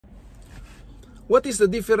What is the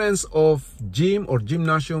difference of gym or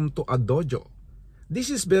gymnasium to a dojo? This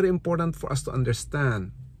is very important for us to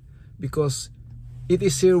understand, because it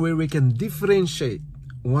is here where we can differentiate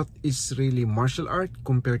what is really martial art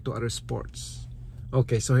compared to other sports.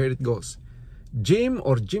 Okay, so here it goes. Gym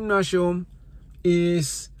or gymnasium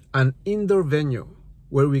is an indoor venue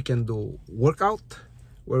where we can do workout,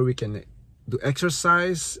 where we can do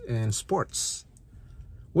exercise and sports.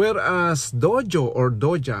 Whereas dojo or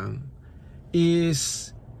dojang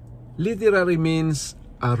is literally means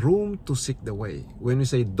a room to seek the way. When we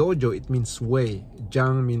say dojo, it means way.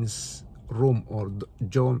 Jang means room, or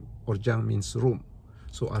jo or jang means room.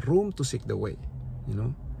 So a room to seek the way, you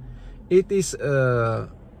know. It is how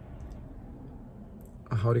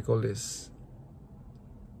do you call this?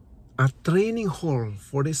 A training hall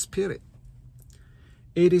for the spirit.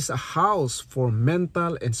 It is a house for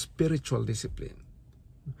mental and spiritual discipline,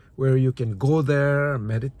 where you can go there,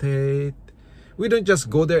 meditate. We don't just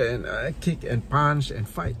go there and kick and punch and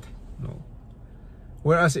fight. No.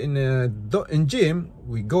 Whereas in gym,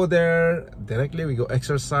 we go there directly. We go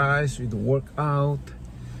exercise, we do workout,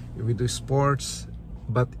 we do sports.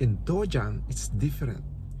 But in dojang, it's different.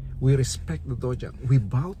 We respect the dojang. We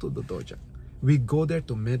bow to the dojang. We go there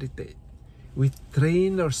to meditate. We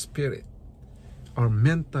train our spirit, our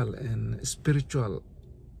mental and spiritual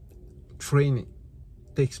training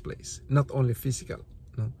takes place, not only physical.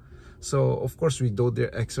 No? So of course we do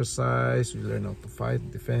their exercise, we learn how to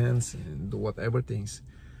fight, defense, and do whatever things.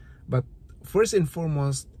 But first and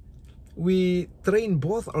foremost, we train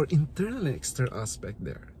both our internal and external aspect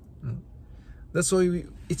there. No? That's why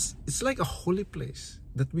it's like a holy place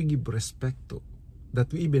that we give respect to,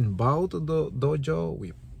 that we even bow to the dojo,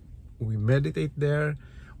 we meditate there,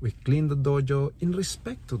 we clean the dojo in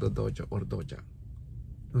respect to the dojo or dojang.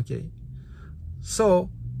 Okay, so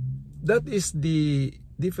that is the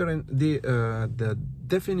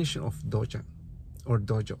definition of dojang or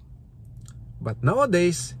dojo. But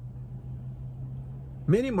nowadays,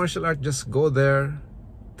 many martial arts just go there,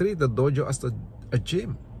 treat the dojo as a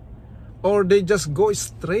gym, or they just go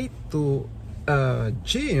straight to a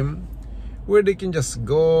gym where they can just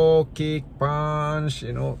go kick, punch,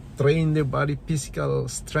 you know, train their body, physical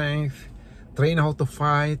strength, train how to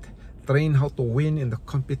fight, train how to win in the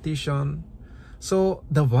competition. So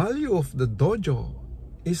the value of the dojo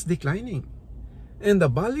is declining, and the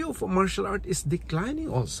value of martial art is declining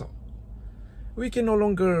also. We can no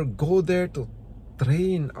longer go there to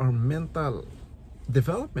train our mental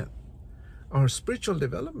development, our spiritual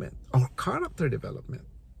development, our character development.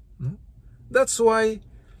 No? That's why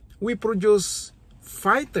we produce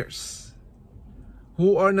fighters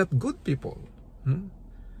who are not good people.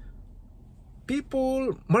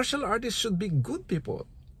 Martial artists should be good people.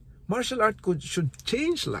 Martial art should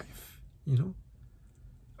change life, you know.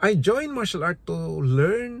 I joined martial art to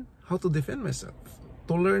learn how to defend myself,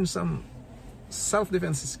 to learn some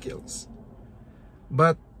self-defense skills.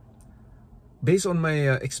 But based on my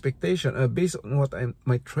expectation, based on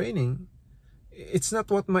my training, it's not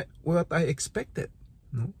what I expected.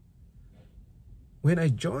 No. When I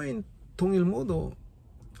joined Tungil Mudo,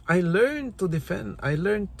 I learned to defend. I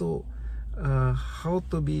learned to how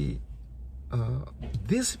to be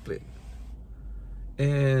disciplined,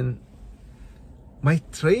 and my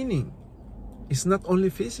training is not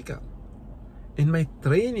only physical, and my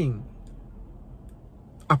training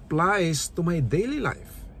applies to my daily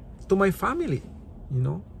life, to my family, you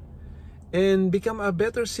know, and become a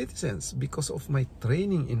better citizens because of my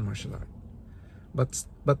training in martial art.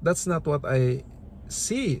 But that's not what I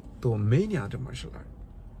see to many other martial art.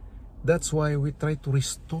 That's why we try to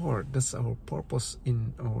restore. That's our purpose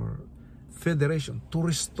in our federation, to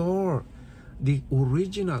restore the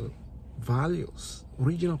original values,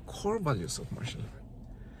 original core values of martial art,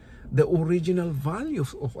 the original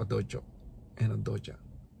values of a dojo and a doja.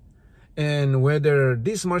 And whether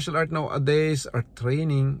these martial art nowadays are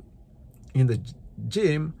training in the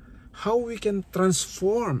gym, how we can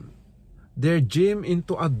transform their gym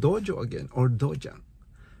into a dojo again, or dojang.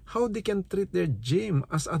 How they can treat their gym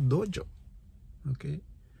as a dojo. Okay?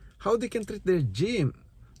 How they can treat their gym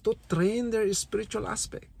to train their spiritual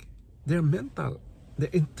aspect, their mental, their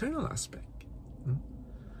internal aspect.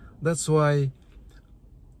 That's why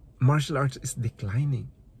martial arts is declining,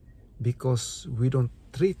 because we don't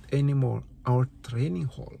treat anymore our training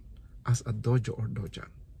hall as a dojo or dojang.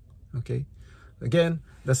 Okay? Again,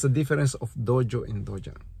 that's the difference of dojo and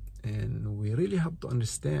dojang. And we really have to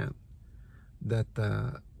understand that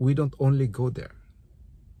we don't only go there.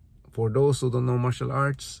 For those who don't know martial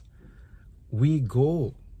arts, we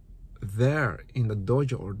go there in the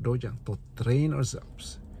dojo or dojang to train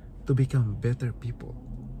ourselves to become better people,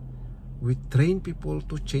 We train people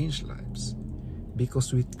to change lives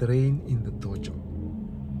because we train in the dojo.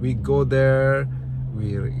 We go there,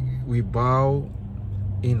 we bow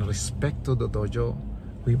in respect to the dojo.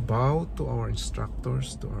 We bow to our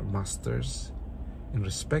instructors, to our masters, in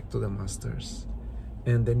respect to the masters.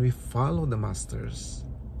 And then we follow the masters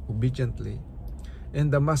obediently.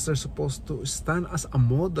 And the master is supposed to stand as a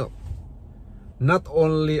model. Not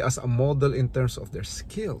only as a model in terms of their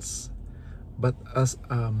skills, but as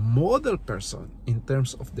a model person in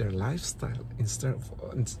terms of their lifestyle,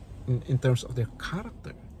 in terms of their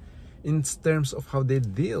character, in terms of how they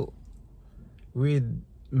deal with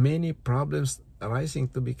many problems arising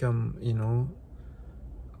to become,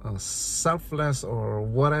 selfless or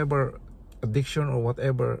whatever, addiction or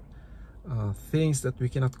whatever things that we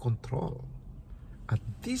cannot control. A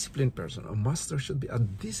disciplined person, a master should be a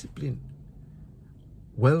disciplined,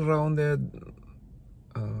 well-rounded,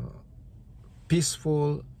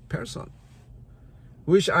 peaceful person,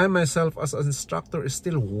 which I myself as an instructor is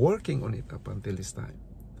still working on it up until this time.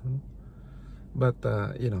 But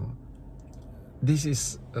this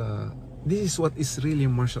is what is really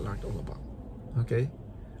martial art all about. Okay,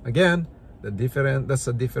 again, that's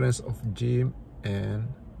the difference of gym and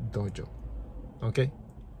dojo. Okay,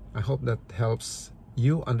 I hope that helps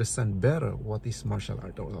you understand better what is martial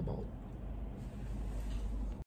art all about.